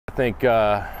I think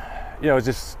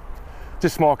just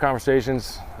small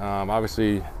conversations.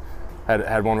 Obviously,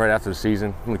 had one right after the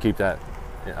season. I'm gonna keep that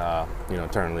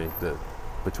internally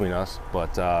between us.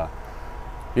 But I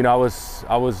was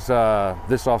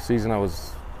this off season. I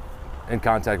was in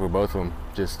contact with both of them,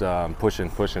 just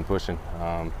pushing.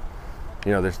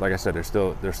 There's, like I said, there's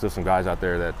still some guys out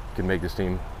there that can make this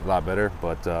team a lot better.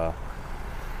 But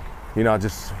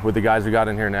just with the guys we got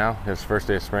in here now, it's the first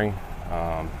day of spring.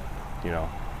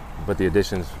 But the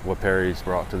additions, what Perry's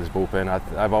brought to this bullpen,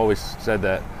 I've always said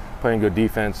that playing good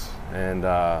defense and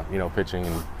pitching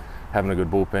and having a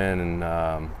good bullpen and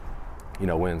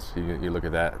wins. You look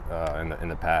at that in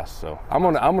the past. So I'm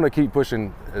gonna keep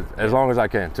pushing as long as I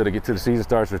can till the season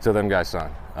starts or till them guys sign.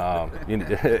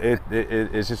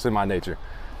 It's just in my nature.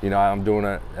 I'm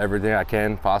doing everything I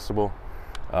can possible.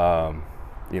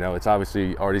 It's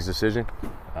obviously Artie's decision.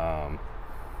 I'm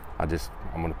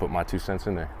gonna put my 2 cents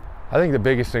in there. I think the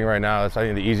biggest thing right now is, I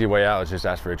think the easy way out is just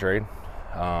ask for a trade.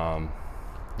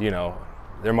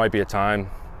 There might be a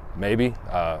time, maybe.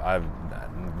 I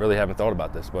really haven't thought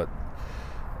about this, but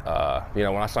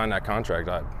when I signed that contract,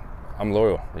 I'm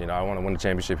loyal. I want to win the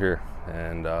championship here,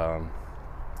 and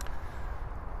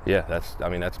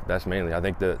that's mainly. I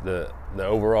think the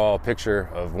overall picture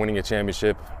of winning a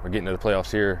championship or getting to the playoffs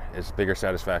here is bigger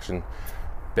satisfaction,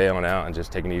 bailing out and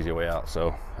just taking the easy way out.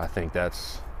 So I think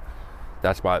that's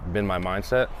been my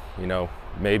mindset.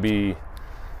 Maybe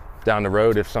down the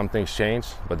road if some things change,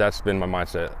 but that's been my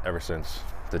mindset ever since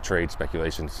the trade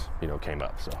speculations came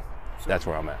up. So that's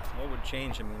where I'm at. What would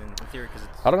change? In theory, because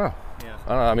it's. I don't know. Yeah.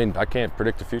 I don't know. I can't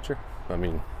predict the future.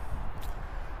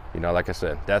 Like I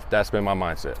said, that's been my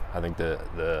mindset. I think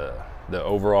the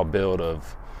overall build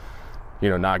of,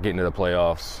 not getting to the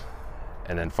playoffs,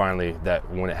 and then finally that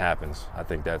when it happens, I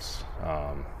think that's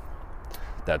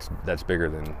bigger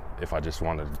than if I just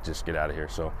wanted to just get out of here.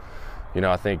 So,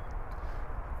 I think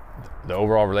the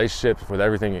overall relationship with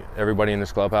everybody in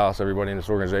this clubhouse, everybody in this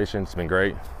organization, it's been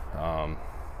great.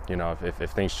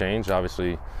 If things change,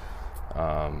 obviously,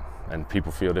 and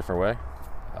people feel a different way,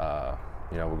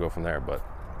 we'll go from there. But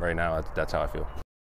right now, that's how I feel.